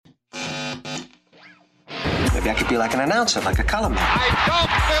Maybe I could be like an announcer, like a column man. I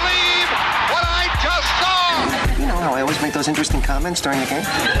don't believe what I just saw! You know how I always make those interesting comments during the game?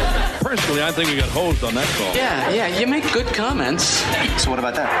 Personally, I think we got hosed on that call. Yeah, you make good comments. So what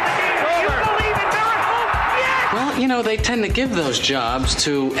about that? Well, you know, they tend to give those jobs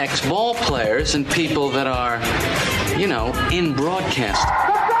to ex-ball players and people that are, you know, in broadcast.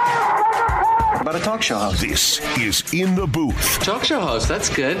 What about a talk show host? This is In the Booth. Talk show host, that's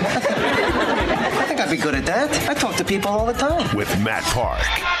good. I think I'd be good at that. I talk to people all the time. With Matt Park.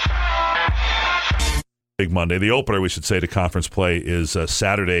 Big Monday. The opener, we should say, to conference play is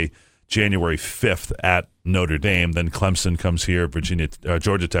Saturday, January 5th at Notre Dame. Then Clemson comes here,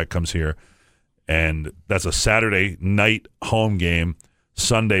 Georgia Tech comes here. And that's a Saturday night home game,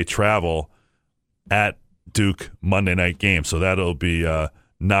 Sunday travel at Duke Monday night game. So that'll be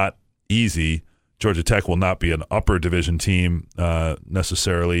not easy. Georgia Tech will not be an upper division team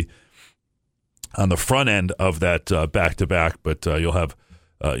necessarily on the front end of that back-to-back, but you'll have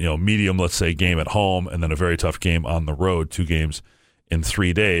medium, let's say, game at home and then a very tough game on the road, 2 games in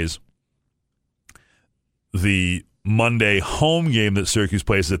 3 days. The Monday home game that Syracuse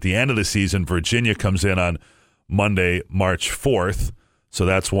plays at the end of the season, Virginia comes in on Monday, March 4th, so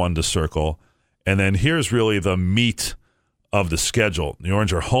that's one to circle. And then here's really the meat of the schedule. The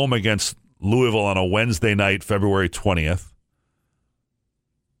Orange are home against Louisville on a Wednesday night, February 20th.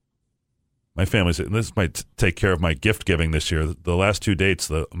 My family's, this might take care of my gift giving this year. The last 2 dates,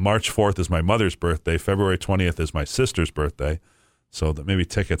 the March 4th is my mother's birthday, February 20th is my sister's birthday. So that maybe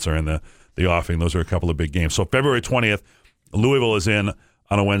tickets are in the offing. Those are a couple of big games. So February 20th, Louisville is in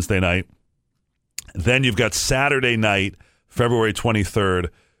on a Wednesday night. Then you've got Saturday night, February 23rd,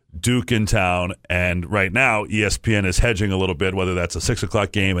 Duke in town. And right now, ESPN is hedging a little bit, whether that's a 6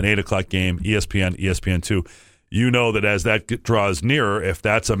 o'clock game, an 8 o'clock game, ESPN, ESPN2. You know that as that draws nearer, if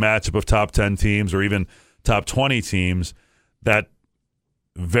that's a matchup of top 10 teams or even top 20 teams, that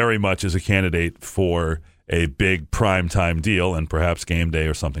very much is a candidate for a big primetime deal and perhaps game day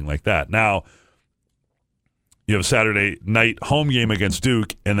or something like that. Now, you have a Saturday night home game against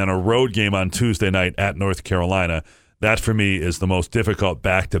Duke and then a road game on Tuesday night at North Carolina. That, for me, is the most difficult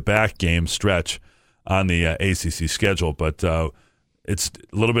back-to-back game stretch on the ACC schedule. But it's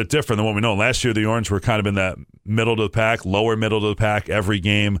a little bit different than what we know. Last year, the Orange were kind of in that middle of the pack, lower middle of the pack. Every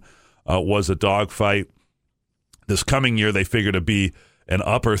game was a dogfight. This coming year, they figure to be an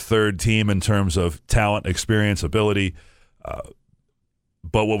upper third team in terms of talent, experience, ability.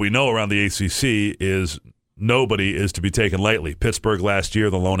 But what we know around the ACC is nobody is to be taken lightly. Pittsburgh last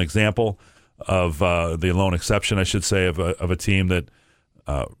year, the lone example of the lone exception, I should say, of a team that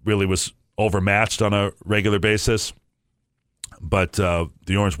really was overmatched on a regular basis. But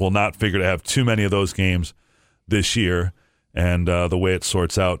the Orange will not figure to have too many of those games this year. And the way it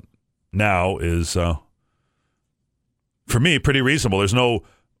sorts out now is, for me, pretty reasonable. I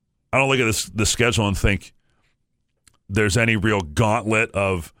don't look at this schedule and think there's any real gauntlet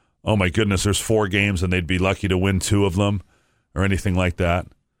of, oh my goodness, there's 4 games and they'd be lucky to win 2 of them or anything like that.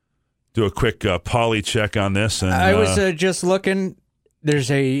 Do a quick poly check on this. And I was just looking. There's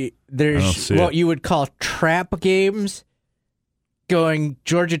what you would call trap games going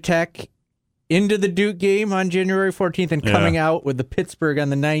Georgia Tech into the Duke game on January 14th and coming out with the Pittsburgh on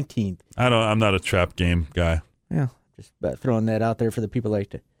the 19th. I'm not a trap game guy. Yeah, just throwing that out there for the people who like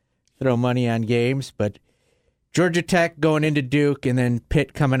to throw money on games. But Georgia Tech going into Duke and then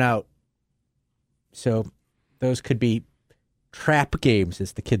Pitt coming out. So those could be trap games,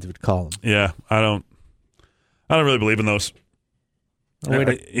 as the kids would call them. Yeah, I don't really believe in those. I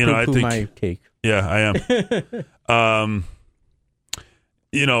think my take. Yeah, I am.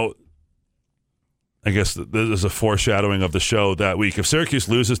 I guess this is a foreshadowing of the show that week. If Syracuse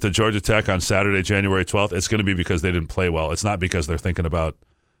loses to Georgia Tech on Saturday, January 12th, it's going to be because they didn't play well. It's not because they're thinking about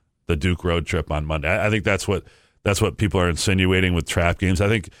the Duke road trip on Monday. I think that's what people are insinuating with trap games. I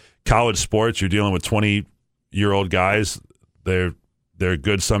think college sports, you're dealing with 20-year-old guys. They're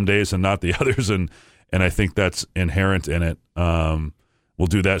good some days and not the others, and I think that's inherent in it. We'll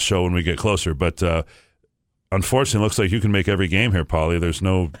do that show when we get closer, but unfortunately, it looks like you can make every game here, Paulie. There's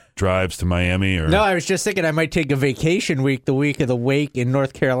no drives to Miami. No, I was just thinking I might take a vacation week, the week of the Wake and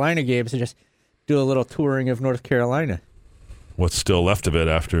North Carolina games, and just do a little touring of North Carolina. What's still left of it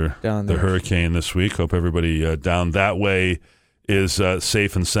after the hurricane this week. Hope everybody down that way is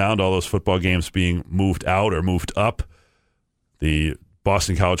safe and sound. All those football games being moved out or moved up. The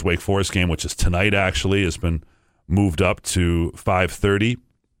Boston College Wake Forest game, which is tonight actually, has been moved up to 5:30.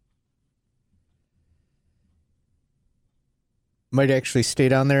 Might actually stay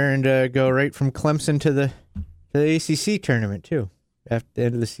down there and go right from Clemson to the ACC tournament too after the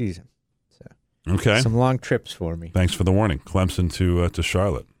end of the season. So Okay. Some long trips for me. Thanks for the warning. Clemson to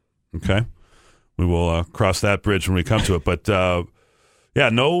Charlotte. Okay. We will cross that bridge when we come to it. But,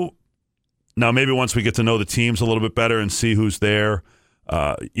 now maybe once we get to know the teams a little bit better and see who's there,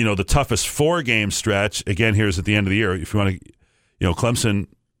 the toughest 4-game stretch, again, here's at the end of the year. If you want to, Clemson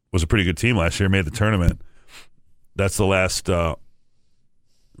was a pretty good team last year, made the tournament. That's the last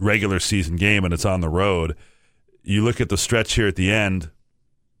regular season game, and it's on the road. You look at the stretch here at the end,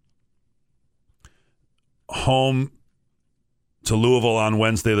 home to Louisville on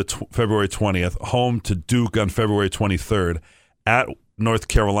Wednesday, February 20th, home to Duke on February 23rd, at North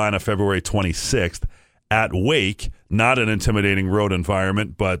Carolina February 26th, at Wake, not an intimidating road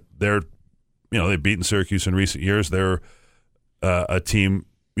environment, but they've beaten Syracuse in recent years. They're a team,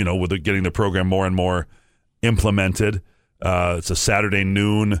 with getting the program more and more implemented. It's a Saturday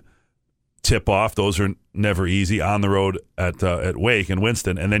noon tip-off. Those are never easy on the road at Wake and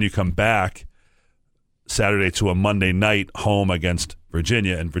Winston. And then you come back Saturday to a Monday night home against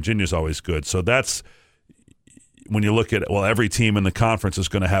Virginia, and Virginia's always good. So that's when you look at every team in the conference is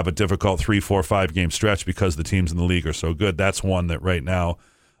going to have a difficult 3, 4, 5-game stretch because the teams in the league are so good. That's one that right now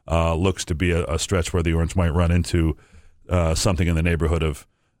looks to be a stretch where the Orange might run into something in the neighborhood of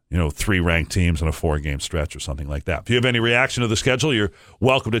 3 ranked teams in a 4-game stretch or something like that. If you have any reaction to the schedule, you're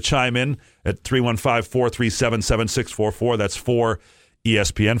welcome to chime in at 315-437-7644. That's 4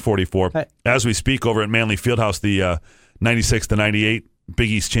 ESPN 44. Hey. As we speak over at Manley Fieldhouse, the 96-98 Big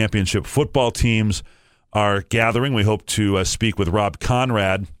East Championship football teams are gathering. We hope to speak with Rob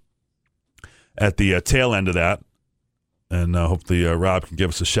Conrad at the tail end of that, and hopefully Rob can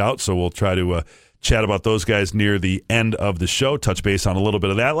give us a shout. So we'll try to chat about those guys near the end of the show, touch base on a little bit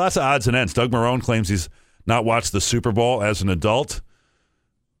of that. Lots of odds and ends. Doug Marrone claims he's not watched the Super Bowl as an adult.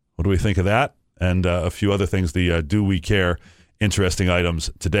 What do we think of that? And a few other things, the Do We Care interesting items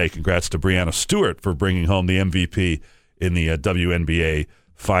today. Congrats to Breanna Stewart for bringing home the MVP in the WNBA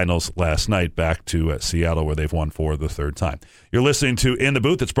Finals last night back to Seattle, where they've won for the 3rd time. You're listening to In the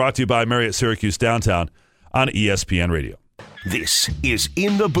Booth. It's brought to you by Marriott Syracuse Downtown on ESPN Radio. This is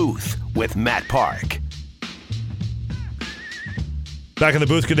In the Booth with Matt Park. Back in the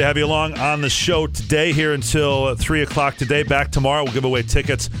booth. Good to have you along on the show today, here until 3 o'clock today. Back tomorrow. We'll give away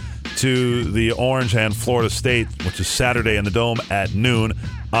tickets to the Orange and Florida State, which is Saturday in the Dome at noon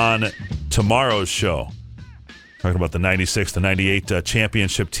on tomorrow's show. Talking about the 96-98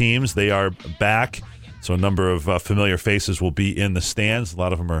 championship teams. They are back, so a number of familiar faces will be in the stands. A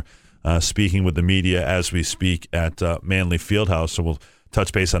lot of them are speaking with the media as we speak at Manley Fieldhouse, so we'll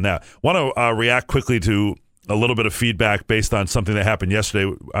touch base on that. Want to react quickly to a little bit of feedback based on something that happened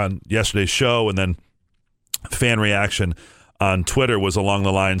yesterday on yesterday's show, and then fan reaction on Twitter was along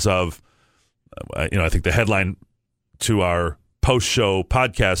the lines of, I think the headline to our post-show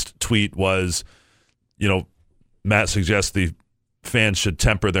podcast tweet was, Matt suggests the fans should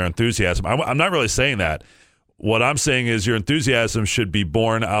temper their enthusiasm. I'm not really saying that. What I'm saying is your enthusiasm should be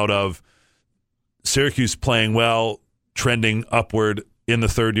born out of Syracuse playing well, trending upward in the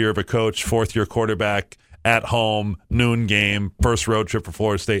 3rd year of a coach, 4th-year quarterback, at home, noon game, first road trip for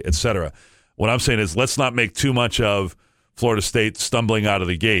Florida State, etc. What I'm saying is let's not make too much of Florida State stumbling out of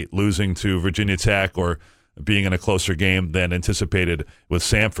the gate, losing to Virginia Tech or being in a closer game than anticipated with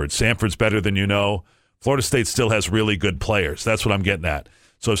Samford. Samford's better than you know. Florida State still has really good players. That's what I'm getting at.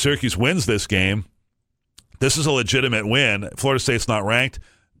 So if Syracuse wins this game, this is a legitimate win. Florida State's not ranked.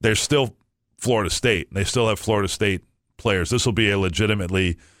 They're still Florida State. They still have Florida State players. This will be a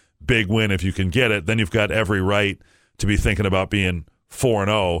legitimately big win if you can get it. Then you've got every right to be thinking about being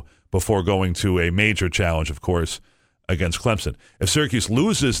 4-0 before going to a major challenge, of course, against Clemson. If Syracuse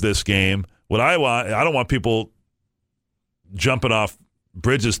loses this game, I don't want people jumping off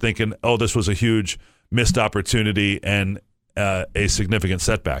bridges thinking, oh, this was a huge missed opportunity and a significant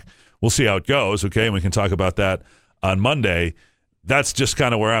setback. We'll see how it goes, okay, and we can talk about that on Monday. That's just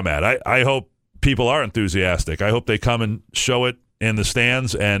kind of where I'm at. I hope people are enthusiastic. I hope they come and show it in the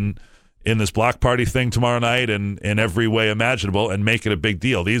stands and in this block party thing tomorrow night and in every way imaginable and make it a big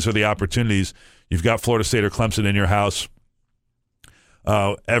deal. These are the opportunities. You've got Florida State or Clemson in your house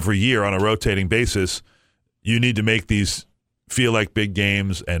every year on a rotating basis. You need to make these feel like big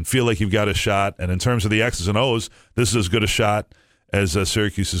games and feel like you've got a shot. And in terms of the X's and O's, this is as good a shot as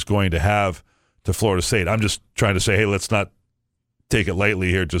Syracuse is going to have to Florida State. I'm just trying to say, hey, let's not take it lightly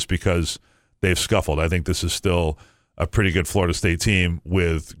here just because they've scuffled. I think this is still a pretty good Florida State team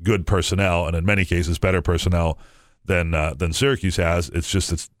with good personnel, and in many cases better personnel than Syracuse has. It's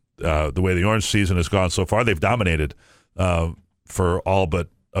just the way the Orange season has gone so far. They've dominated for all but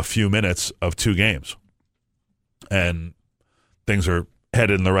a few minutes of 2 games. And things are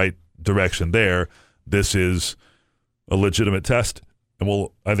headed in the right direction there, this is a legitimate test. And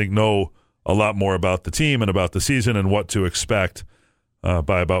we'll, I think, know a lot more about the team and about the season and what to expect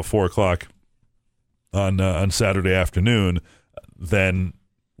by about 4 o'clock on Saturday afternoon than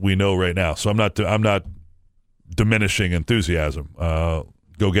we know right now. So I'm not diminishing enthusiasm.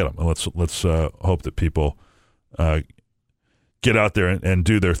 Go get them. And let's hope that people get out there and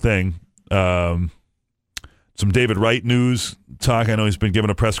do their thing. Some David Wright news talk. I know he's been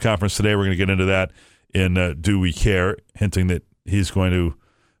given a press conference today. We're going to get into that in Do We Care, hinting that he's going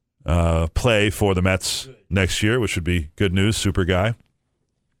to play for the Mets next year, which would be good news. Super guy.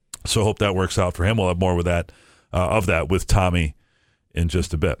 So hope that works out for him. We'll have more with that of that with Tommy in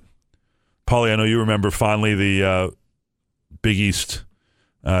just a bit. Paulie, I know you remember fondly the Big East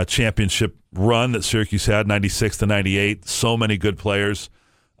championship run that Syracuse had, 96 to 98. So many good players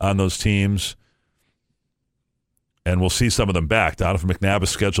on those teams. And we'll see some of them back. Donovan McNabb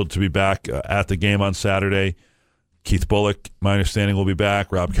is scheduled to be back at the game on Saturday. Keith Bullock, my understanding, will be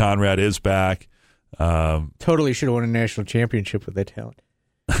back. Rob Conrad is back. Totally should have won a national championship with that talent.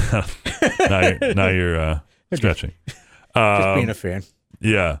 now you're stretching. Just being a fan.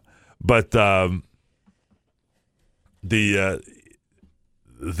 Yeah. But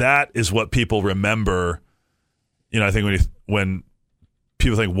that is what people remember. I think when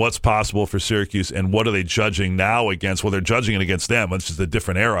people think what's possible for Syracuse and what are they judging now against? Well, they're judging it against them, which is a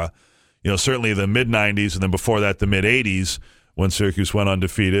different era. Certainly the mid-'90s and then before that the mid-'80s when Syracuse went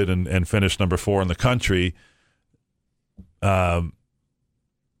undefeated and finished number 4 in the country.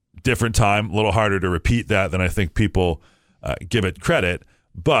 Different time, a little harder to repeat that than I think people give it credit.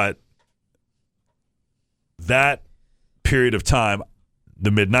 But that period of time,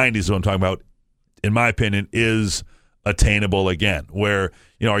 the mid-'90s is what I'm talking about, in my opinion, is attainable again. Where,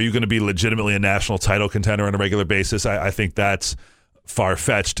 are you going to be legitimately a national title contender on a regular basis? I think that's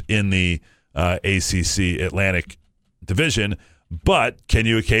far-fetched in the ACC Atlantic Division. But can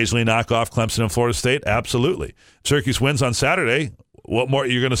you occasionally knock off Clemson and Florida State? Absolutely. Syracuse wins on Saturday. What more?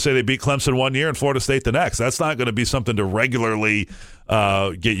 You're going to say they beat Clemson one year and Florida State the next. That's not going to be something to regularly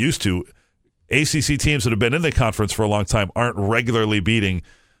get used to. ACC teams that have been in the conference for a long time aren't regularly beating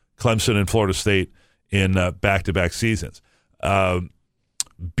Clemson and Florida State in back-to-back seasons.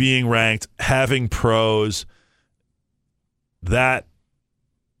 Being ranked, having pros, that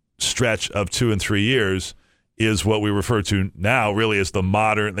stretch of 2 and 3 years is what we refer to now really as the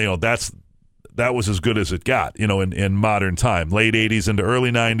modern, that was as good as it got, in modern time. Late 80s into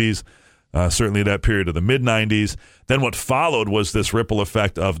early 90s, certainly that period of the mid-90s. Then what followed was this ripple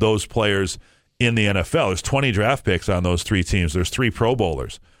effect of those players in the NFL. There's 20 draft picks on those 3 teams. There's 3 Pro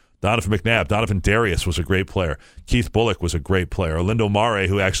Bowlers. Donovan McNabb, Donovan Darius was a great player. Keith Bullock was a great player. Orlando Mare,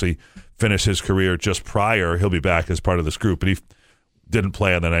 who actually finished his career just prior, he'll be back as part of this group, but he didn't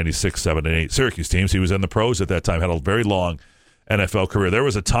play on the 96, 7, and 8 Syracuse teams. He was in the pros at that time, had a very long NFL career. There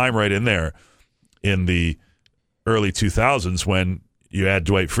was a time right in there in the early 2000s when you add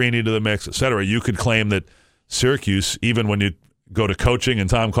Dwight Freeney to the mix, et cetera. You could claim that Syracuse, even when you go to coaching and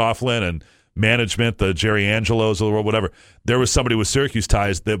Tom Coughlin and management, the Jerry Angelos of the world, whatever, there was somebody with Syracuse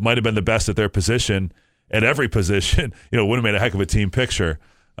ties that might have been the best at their position, at every position. Would have made a heck of a team picture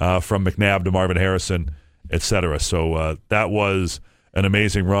from McNabb to Marvin Harrison, et cetera. So that was an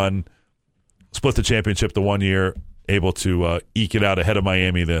amazing run. Split the championship the one year, able to eke it out ahead of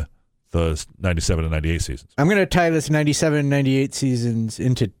Miami the 97 and 98 seasons. I'm going to tie this 97 and 98 seasons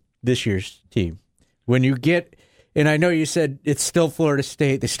into this year's team. When you get, and I know you said it's still Florida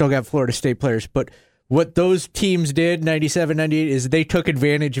State, they still got Florida State players, but what those teams did, 97, 98, is they took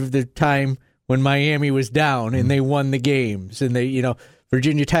advantage of the time when Miami was down and they won the games. And they,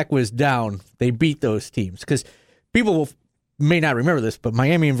 Virginia Tech was down. They beat those teams. Because people may not remember this, but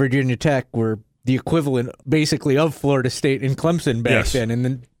Miami and Virginia Tech were the equivalent basically of Florida State and Clemson back then.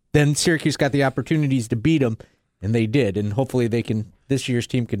 And then Syracuse got the opportunities to beat them, and they did. And hopefully this year's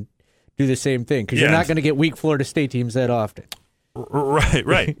team can do the same thing, because you're not going to get weak Florida State teams that often.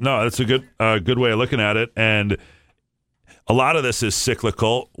 Right. No, that's a good way of looking at it. And a lot of this is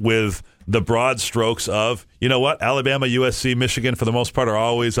cyclical with the broad strokes of, Alabama, USC, Michigan, for the most part, are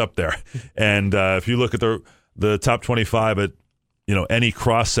always up there. And if you look at the top 25 at, any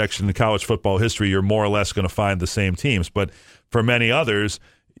cross-section in college football history, you're more or less going to find the same teams. But for many others,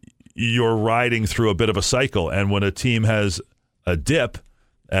 you're riding through a bit of a cycle. And when a team has a dip,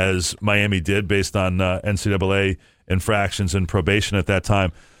 as Miami did based on NCAA infractions and probation at that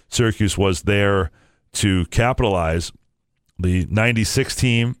time, Syracuse was there to capitalize. The 96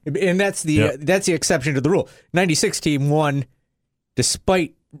 team. And that's the exception to the rule. 96 team won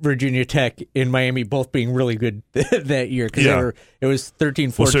despite Virginia Tech and Miami both being really good that year because it was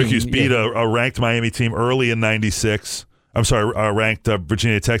 13-14. Well, Syracuse beat a ranked Miami team early in 96. I'm sorry, a ranked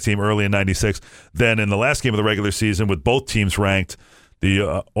Virginia Tech team early in 96. Then in the last game of the regular season, with both teams ranked,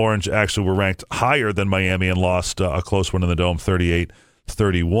 the Orange actually were ranked higher than Miami and lost a close one in the Dome,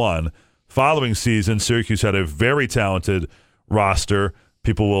 38-31. Following season, Syracuse had a very talented roster.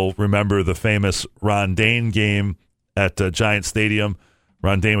 People will remember the famous Ron Dane game at Giant Stadium.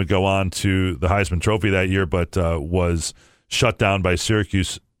 Ron Dane would go on to the Heisman Trophy that year, but was shut down by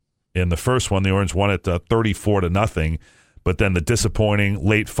Syracuse in the first one. The Orange won it 34-0, but then the disappointing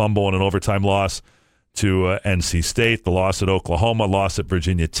late fumble and an overtime loss to NC State, the loss at Oklahoma, loss at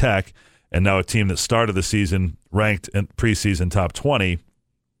Virginia Tech, and now a team that started the season ranked in preseason top 20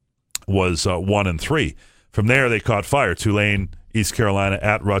 was 1-3. From there, they caught fire. Tulane, East Carolina,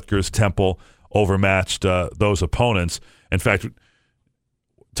 at Rutgers, Temple overmatched those opponents. In fact,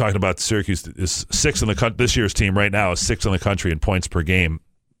 talking about Syracuse is sixth in the this year's team right now is sixth in the country in points per game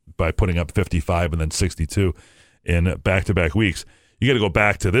by putting up 55 and then 62 in back-to-back weeks. You got to go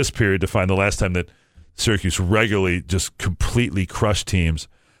back to this period to find the last time that Syracuse regularly just completely crushed teams.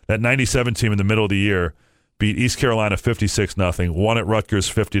 That 97 team in the middle of the year beat East Carolina 56-0, won at Rutgers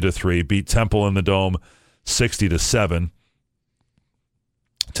 50-3, beat Temple in the Dome 60-7.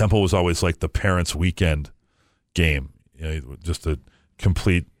 Temple was always like the parents' weekend game, just a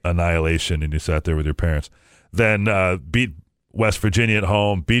complete annihilation, and you sat there with your parents. Then beat West Virginia at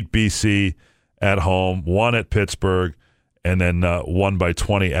home, beat BC at home, won at Pittsburgh, and then won by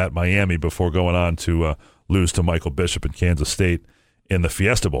 20 at Miami before going on to lose to Michael Bishop in Kansas State in the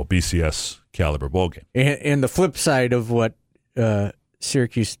Fiesta Bowl, BCS caliber bowl game. And the flip side of what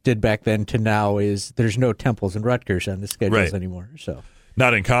Syracuse did back then to now is there's no Temples and Rutgers on the schedules anymore. So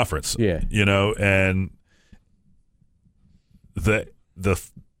not in conference, and the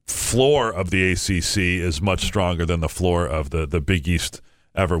floor of the ACC is much stronger than the floor of the Big East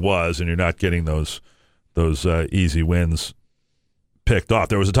ever was, and you're not getting those easy wins picked off.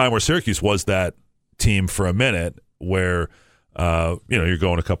 There was a time where Syracuse was that team for a minute where you're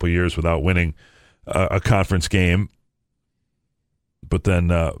going a couple of years without winning a conference game, but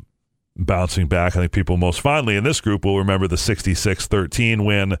then bouncing back. I think people most fondly in this group will remember the 66-13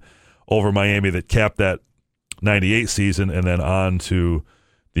 win over Miami that capped that 98 season and then on to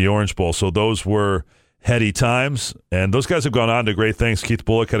the Orange Bowl. So those were heady times, and those guys have gone on to great things. Keith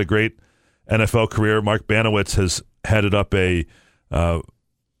Bullock had a great NFL career. Mark Banowitz has headed up a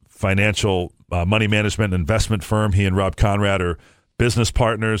financial money management investment firm. He and Rob Conrad are business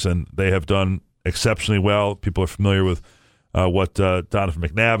partners, and they have done exceptionally well. People are familiar with what Donovan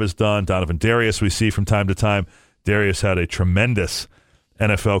McNabb has done. Donovan Darius we see from time to time. Darius had a tremendous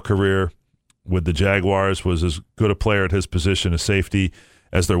NFL career with the Jaguars, was as good a player at his position as safety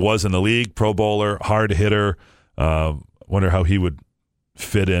as there was in the league. Pro bowler, hard hitter. Wonder how he would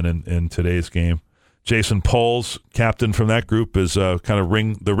fit in today's game. Jason Poles, captain from that group, is kind of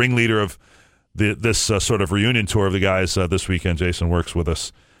the ringleader of this sort of reunion tour of the guys this weekend. Jason works with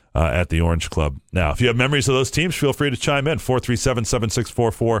us at the Orange Club. Now, if you have memories of those teams, feel free to chime in.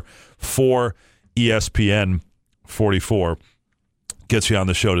 437-7644 for ESPN 44 gets you on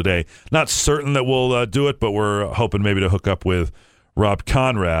the show today. Not certain that we'll do it, but we're hoping maybe to hook up with Rob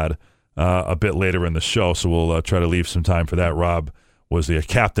Conrad a bit later in the show, so we'll try to leave some time for that. Rob was the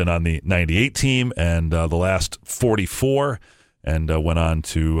captain on the 98 team and the last 44, and went on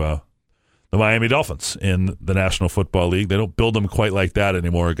to the Miami Dolphins in the National Football League. They don't build them quite like that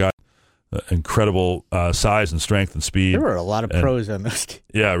anymore. Got incredible size and strength and speed. There were a lot of pros on those teams.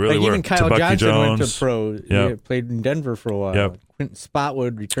 Yeah, really were. Even Kyle Johnson went to pro. Yep. He played in Denver for a while. Yep. Quentin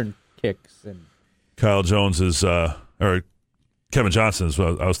Spotwood returned kicks. And Kyle Jones is, or Kevin Johnson is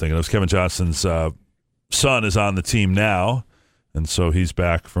what I was thinking. It was Kevin Johnson's son is on the team now, and so he's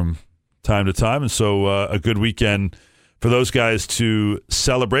back from time to time. And so a good weekend for those guys to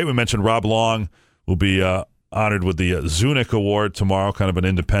celebrate. We mentioned Rob Long will be honored with the Zunick Award tomorrow, kind of an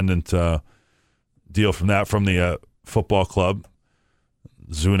independent deal from the football club.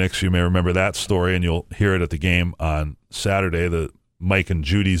 Zunick's, you may remember that story, and you'll hear it at the game on Saturday. The Mike and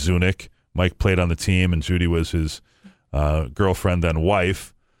Judy Zunick. Mike played on the team, and Judy was his girlfriend, then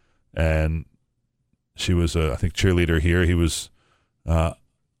wife, and she was, I think, cheerleader here. He was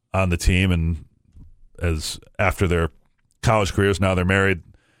on the team, and as after their college careers, now they're married,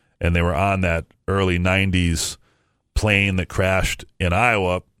 and they were on that early 90s plane that crashed in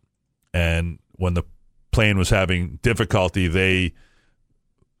Iowa, and when the plane was having difficulty, they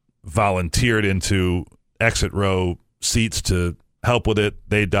volunteered into exit row seats to help with it.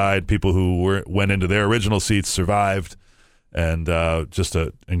 They died. People who went into their original seats survived, and just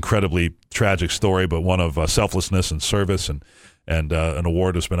an incredibly tragic story, but one of selflessness and service, and an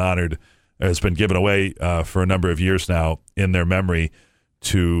award has been given away for a number of years now in their memory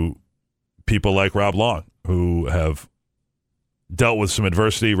to people like Rob Long, who have dealt with some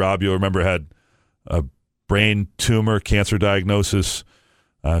adversity. Rob, you'll remember, had a brain tumor, cancer diagnosis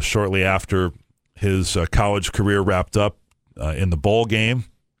shortly after his college career wrapped up in the bowl game,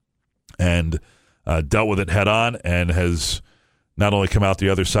 and dealt with it head on, and has not only come out the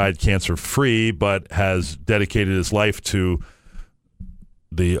other side cancer-free, but has dedicated his life to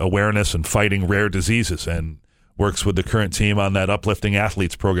the awareness and fighting rare diseases, and works with the current team on that Uplifting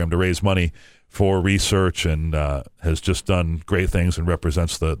Athletes program to raise money for research, and has just done great things and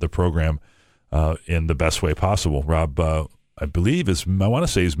represents the program in the best way possible. Rob, I believe, I want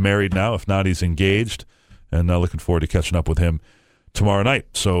to say he's married now. If not, he's engaged, and looking forward to catching up with him tomorrow night.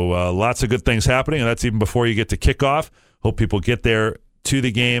 So lots of good things happening, and that's even before you get to kickoff. Hope people get there to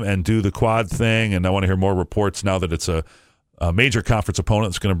the game and do the quad thing, and I want to hear more reports now that it's a major conference opponent.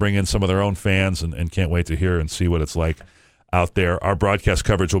 It's going to bring in some of their own fans, and can't wait to hear and see what it's like out there. Our broadcast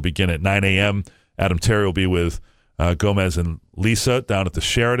coverage will begin at 9 a.m. Adam Terry will be with Gomez and Lisa down at the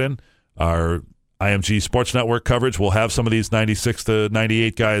Sheridan. Our IMG Sports Network coverage will have some of these 96 to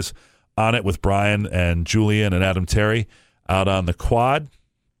 98 guys on it, with Brian and Julian and Adam Terry out on the quad.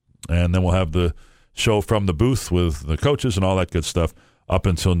 And then we'll have the show from the booth with the coaches and all that good stuff up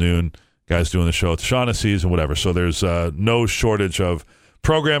until noon. Guys doing the show at the Shaughnessy's and whatever. So there's no shortage of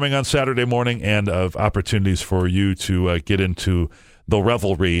programming on Saturday morning and of opportunities for you to get into the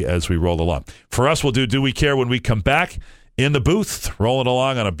revelry as we roll along. For us, we'll do We Care when we come back in the booth, rolling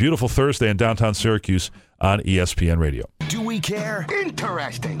along on a beautiful Thursday in downtown Syracuse on ESPN Radio. Do we care?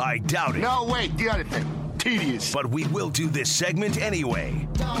 Interesting. I doubt it. No, wait, the other thing. Tedious. But we will do this segment anyway.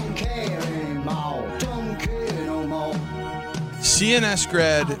 Don't care anymore. Don't care no more. CNS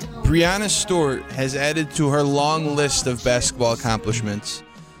grad Brianna Stewart has added to her long list of basketball accomplishments.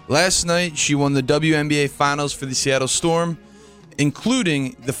 Last night, she won the WNBA Finals for the Seattle Storm,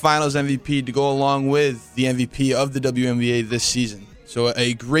 including the Finals MVP to go along with the MVP of the WNBA this season. So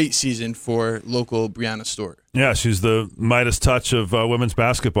a great season for local Brianna Stewart. Yeah, she's the Midas touch of women's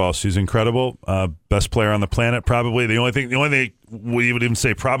basketball. She's incredible. Best player on the planet, probably. The only thing we would even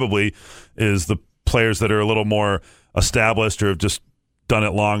say probably is the players that are a little more established or have just done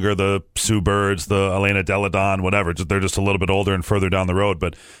it longer, the Sue Birds, the Elena Deladon, whatever. They're just a little bit older and further down the road,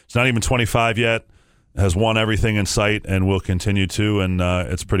 but she's not even 25 yet, has won everything in sight and will continue to, and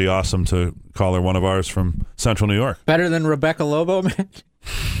it's pretty awesome to call her one of ours from Central New York. Better than Rebecca Lobo, man?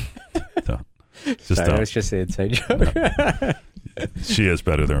 Sorry, I was just an inside joke. No. She is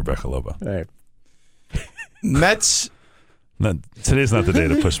better than Rebecca Lobo. All right. Mets... Today's not the day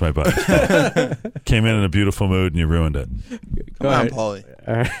to push my buttons. Came in a beautiful mood and you ruined it. Come on, Paulie.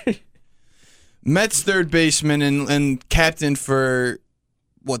 All right. Mets third baseman and captain for,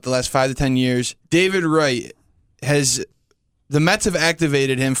 the last 5 to 10 years, David Wright, the Mets have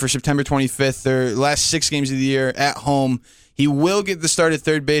activated him for September 25th, their last 6 games of the year at home. He will get the start at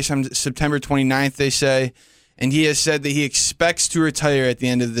third base on September 29th, they say, and he has said that he expects to retire at the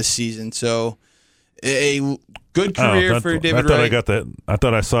end of the season. So a good career for David Wright. I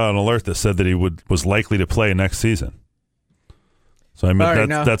thought I saw an alert that said that he was likely to play next season. So I mean,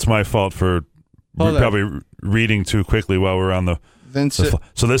 that's my fault for probably reading too quickly while we're on the.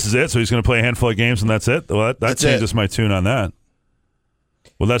 So this is it. So he's going to play a handful of games and that's it. Well, that changes my tune on that.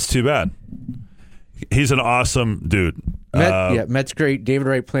 Well, that's too bad. He's an awesome dude. Mets great. David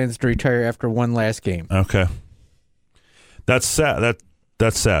Wright plans to retire after one last game. Okay, that's sad.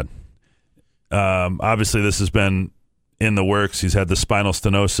 That's sad. Obviously, this has been in the works. He's had the spinal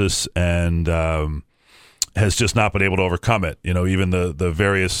stenosis and has just not been able to overcome it. You know, even the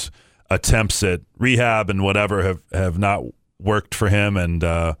various attempts at rehab and whatever have not worked for him. And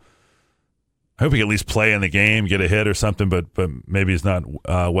I hope he can at least play in the game, get a hit or something. But maybe he's not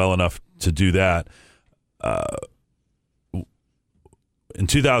well enough to do that. In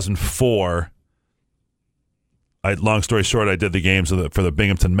 2004. Long story short, I did the games for the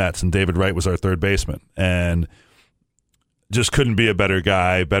Binghamton Mets, and David Wright was our third baseman, and just couldn't be a better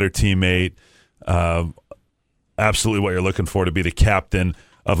guy, better teammate. Absolutely what you're looking for to be the captain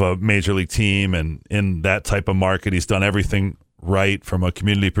of a major league team, and in that type of market, he's done everything right from a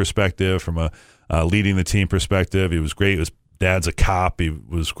community perspective, from a leading the team perspective. He was great. His dad's a cop. He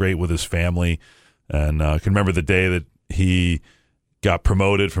was great with his family, and I can remember the day that he got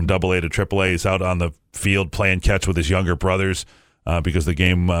promoted from AA to AAA. He's out on the field playing catch with his younger brothers because the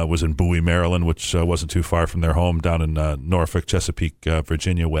game was in Bowie, Maryland, which wasn't too far from their home down in Norfolk, Chesapeake,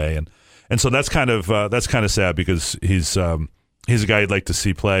 Virginia way. And so that's kind of sad because he's a guy you'd like to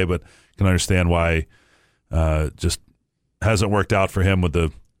see play, but can understand why just hasn't worked out for him with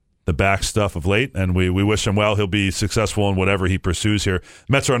the back stuff of late. And we wish him well. He'll be successful in whatever he pursues here.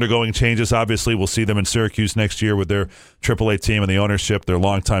 Mets are undergoing changes. Obviously, we'll see them in Syracuse next year with their AAA team and the ownership. Their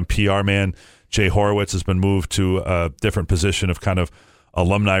longtime PR man Jay Horowitz has been moved to a different position of kind of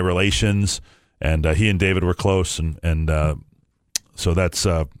alumni relations, and he and David were close, and so that's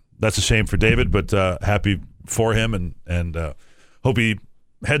a shame for David, but happy for him, and hope he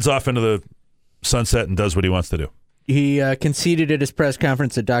heads off into the sunset and does what he wants to do. He conceded at his press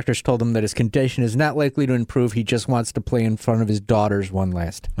conference that doctors told him that his condition is not likely to improve. He just wants to play in front of his daughters one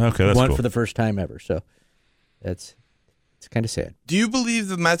last. Okay, that's cool. For the first time ever. So it's kind of sad. Do you believe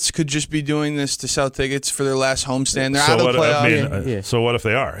the Mets could just be doing this to sell tickets for their last homestand? They're So out of what, the playoffs. Yeah. So what if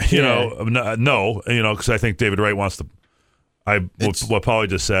they are? No, because I think David Wright wants to. What Paulie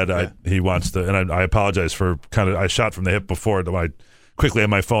just said, he wants to, and I apologize for I shot from the hip before. Quickly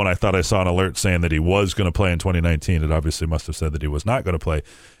on my phone, I thought I saw an alert saying that he was going to play in 2019. It obviously must have said that he was not going to play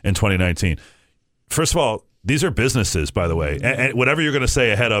in 2019. First of all, these are businesses, by the way. And whatever you're going to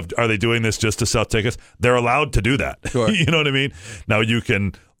say ahead of, are they doing this just to sell tickets? They're allowed to do that. Sure. You know what I mean? Now, you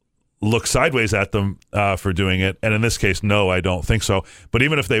can look sideways at them for doing it. And in this case, no, I don't think so. But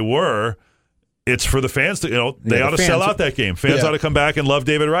even if they were, it's for the fans to, they ought to sell out that game. Fans ought to come back and love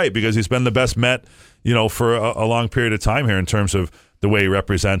David Wright because he's been the best Met, for a long period of time here in terms of the way he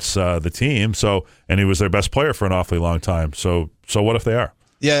represents the team. So, and he was their best player for an awfully long time. So what if they are?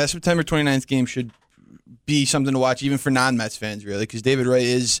 Yeah, that September 29th game should be something to watch even for non-Mets fans, really, because David Wright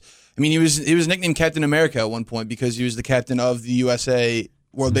is, he was nicknamed Captain America at one point because he was the captain of the USA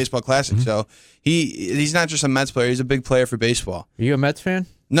World Baseball Classic. Mm-hmm. So he's not just a Mets player, he's a big player for baseball. Are you a Mets fan?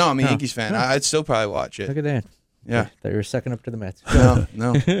 No, I'm a Yankees fan. I'd still probably watch it. Look at that. Yeah. I thought you were second up to the Mets.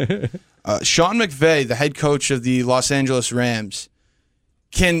 No. Sean McVay, the head coach of the Los Angeles Rams,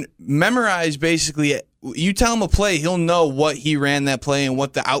 can memorize basically. You tell him a play, he'll know what he ran that play and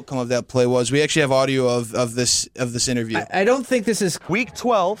what the outcome of that play was. We actually have audio of this interview. I don't think this is Week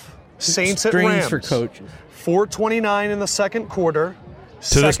 12, Saints at strange Rams. for coaches. 4:29 in the second quarter.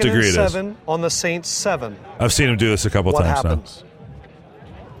 To this degree, it is. 7 on the Saints 7. I've seen him do this a couple What times happens?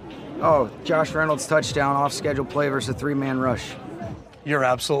 Oh, Josh Reynolds touchdown, off-schedule play versus a three-man rush. You're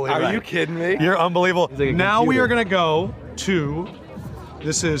absolutely right. Are you kidding me? You're unbelievable. He's like a Now we computer. are going to go to,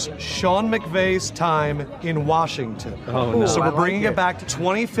 this is Sean McVay's time in Washington. Oh, no. So I we're bringing like it back to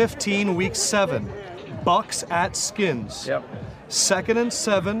 2015, Week 7. Bucks at Skins. Yep. 2nd and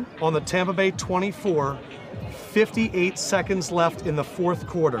 7 on the Tampa Bay 24. 58 seconds left in the fourth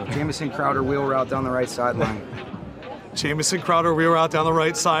quarter. Jamison Crowder wheel route down the right sideline. Jamison Crowder wheel out down the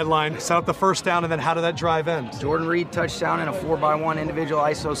right sideline, set up the first down, and then how did that drive end? Jordan Reed touchdown and a 4x1 individual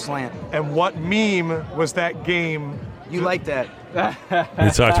ISO slant. And what meme was that game? You like that? We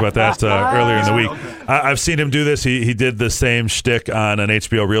talked about that earlier in the week. I've seen him do this. He did the same shtick on an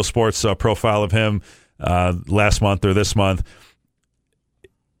HBO Real Sports profile of him last month or this month.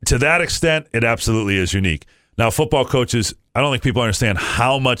 To that extent, it absolutely is unique. Now, football coaches, I don't think people understand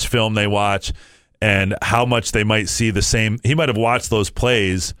how much film they watch and how much they might see the same. He might have watched those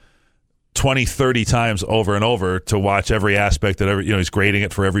plays 20, 30 times over and over to watch every aspect that he's grading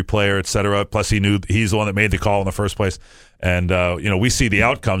it for every player, et cetera. Plus, he knew he's the one that made the call in the first place. And, we see the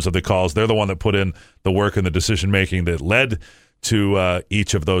outcomes of the calls. They're the one that put in the work and the decision-making that led to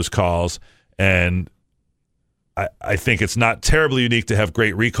each of those calls. And I think it's not terribly unique to have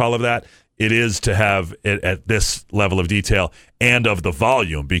great recall of that. It is to have it at this level of detail and of the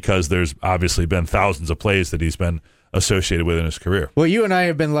volume because there's obviously been thousands of plays that he's been associated with in his career. Well, you and I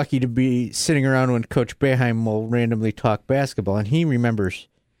have been lucky to be sitting around when Coach Boeheim will randomly talk basketball, and he remembers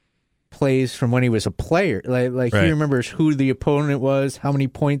plays from when he was a player. Like right. He remembers who the opponent was, how many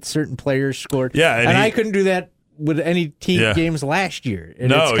points certain players scored. Yeah, and I couldn't do that with any team games last year.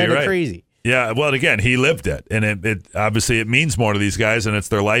 And it's kind of crazy. Yeah, well, again, he lived it, and it obviously it means more to these guys, and it's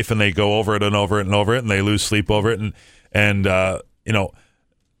their life, and they go over it and over it and over it, and they lose sleep over it, and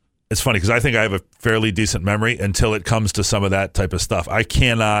it's funny because I think I have a fairly decent memory until it comes to some of that type of stuff. I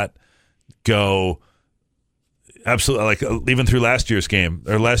cannot go absolutely even through last year's games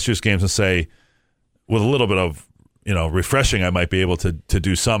and say with a little bit of refreshing, I might be able to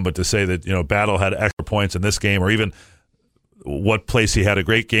do some, but to say that Battle had extra points in this game or even what place he had a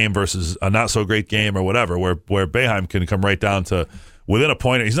great game versus a not so great game or whatever, where Boeheim can come right down to within a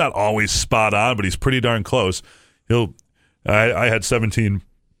point. He's not always spot on, but he's pretty darn close. I had 17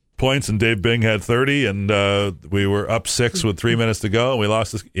 points and Dave Bing had 30, and we were up 6 with 3 minutes to go, and we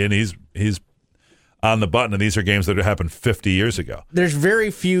lost this. And he's on the button, and these are games that happened 50 years ago. There's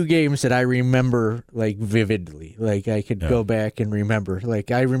very few games that I remember like vividly. Like I could go back and remember.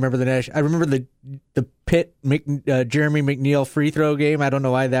 Like I remember the Pitt Jeremy McNeil free throw game. I don't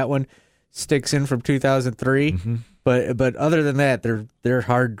know why that one sticks in from 2003. Mm-hmm. But other than that, they're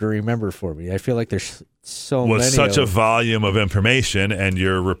hard to remember for me. I feel like there's so many. With such a volume of information, and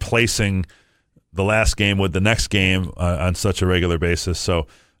you're replacing the last game with the next game on such a regular basis. So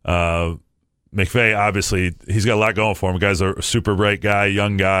McVay, obviously, he's got a lot going for him. The guy's a super bright guy,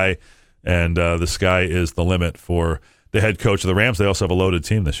 young guy, and the sky is the limit for the head coach of the Rams. They also have a loaded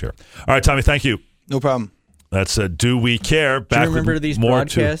team this year. All right, Tommy, thank you. No problem. That's Do We Care? Back. Do you remember these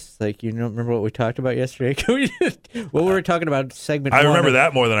broadcasts? Like, you don't remember what we talked about yesterday? What were we talking about? Segment. I remember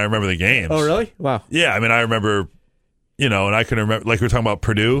that more than I remember the games. Oh, really? Wow. Yeah, I mean, I remember, and I can remember, like we were talking about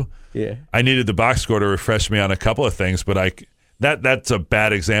Purdue. Yeah. I needed the box score to refresh me on a couple of things, but that's a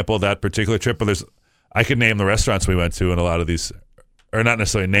bad example of that particular trip. But I could name the restaurants we went to, and a lot of these, or not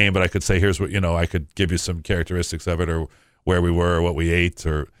necessarily name, but I could say, here's what, I could give you some characteristics of it, or where we were, or what we ate,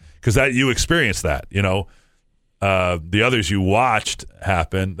 or because that you experienced that, The others you watched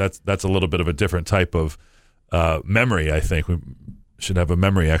happen, that's a little bit of a different type of memory, I think. We should have a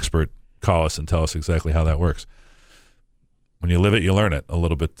memory expert call us and tell us exactly how that works. When you live it, you learn it a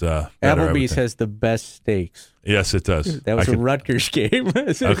little bit better. Applebee's has the best steaks. Yes, it does. That was a Rutgers game.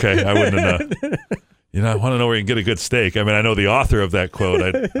 Okay, I wouldn't have known. I want to know where you can get a good steak. I mean, I know the author of that quote.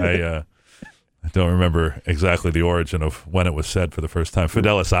 I don't remember exactly the origin of when it was said for the first time.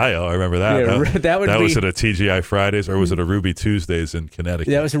 Fidelis Io, I remember that. Yeah, that was at a TGI Fridays, or was it a Ruby Tuesdays in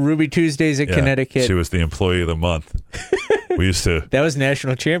Connecticut? That was a Ruby Tuesdays in Connecticut. She was the employee of the month. We used to. That was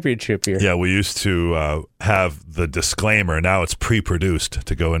national championship year. Yeah, we used to have the disclaimer. Now it's pre-produced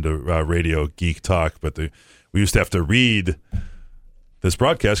to go into radio geek talk, but we used to have to read, this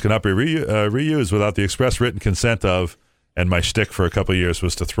broadcast cannot be reused without the express written consent of, and my shtick for a couple of years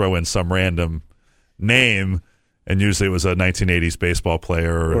was to throw in some random name, and usually it was a 1980s baseball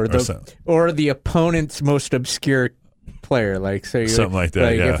player or the opponent's most obscure player, like something like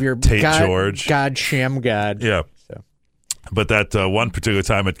that. If you're Tate George, God Shamgod. Yeah. But that one particular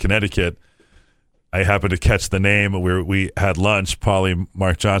time at Connecticut, I happened to catch the name. We had lunch, Paulie,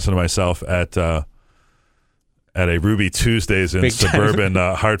 Mark Johnson, and myself at a Ruby Tuesdays in suburban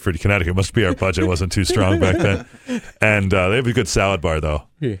Hartford, Connecticut. Must be our budget wasn't too strong back then. And they have a good salad bar, though.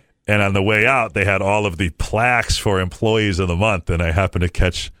 Yeah. And on the way out, they had all of the plaques for employees of the month, and I happened to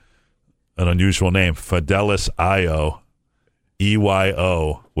catch an unusual name. Fidelis Io,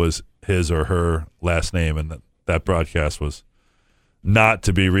 EYO, was his or her last name, and that broadcast was not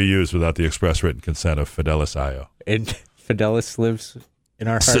to be reused without the express written consent of Fidelis Io. And Fidelis lives in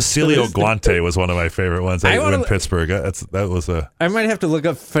our hearts. Cecilio Guante was one of my favorite ones. In Pittsburgh. That was a. I might have to look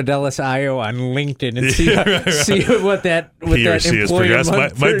up Fidelis Io on LinkedIn and see what that he or she has progressed.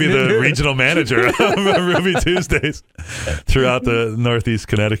 Might be the regional manager of Ruby Tuesdays throughout the Northeast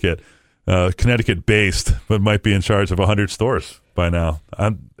Connecticut. Connecticut based, but might be in charge of 100 stores by now.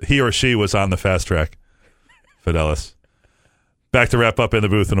 He or she was on the fast track. Fidelis. Back to wrap up In the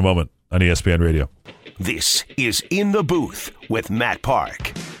Booth in a moment on ESPN Radio. This is In the Booth with Matt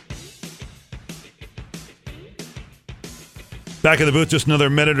Park. Back in the booth, just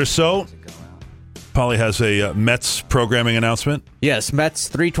another minute or so. Paulie has a Mets programming announcement. Yes, Mets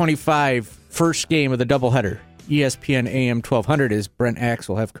 3:25, first game of the doubleheader. ESPN AM 1200 is Brent Axe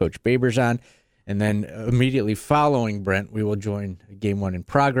will have Coach Babers on. And then immediately following Brent, we will join Game 1 in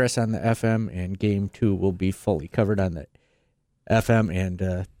progress on the FM, and Game 2 will be fully covered on the FM.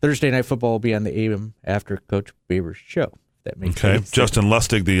 And Thursday Night Football will be on the AM after Coach Babers' show. That makes sense. Justin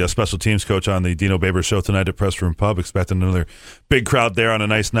Lustig, the special teams coach on the Dino Babers show tonight at Press Room Pub. Expecting another big crowd there on a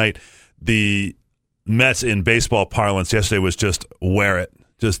nice night. The Mets in baseball parlance yesterday was just wear it.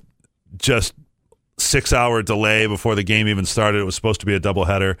 Just 6-hour delay before the game even started. It was supposed to be a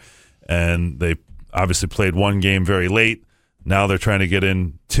doubleheader, and they obviously played one game very late. Now they're trying to get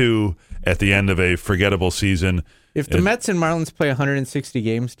in two at the end of a forgettable season. If the Mets and Marlins play 160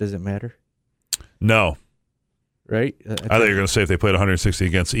 games, does it matter? No. Right? I thought you were going to say if they played 160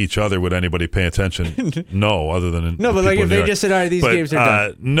 against each other, would anybody pay attention? No, other than no. But like if they just said, "All right, these games are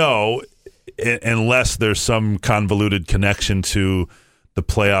done." No, unless there's some convoluted connection to the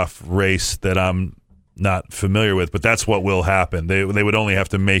playoff race that I'm not familiar with. But that's what will happen. They would only have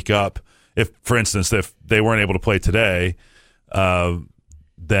to make up if, for instance, if they weren't able to play today,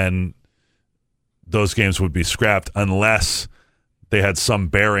 then those games would be scrapped unless they had some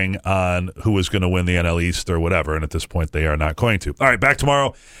bearing on who was going to win the NL East or whatever, and at this point they are not going to. All right, back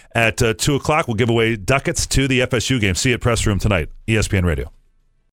tomorrow at 2 o'clock. We'll give away ducats to the FSU game. See you at Press Room tonight, ESPN Radio.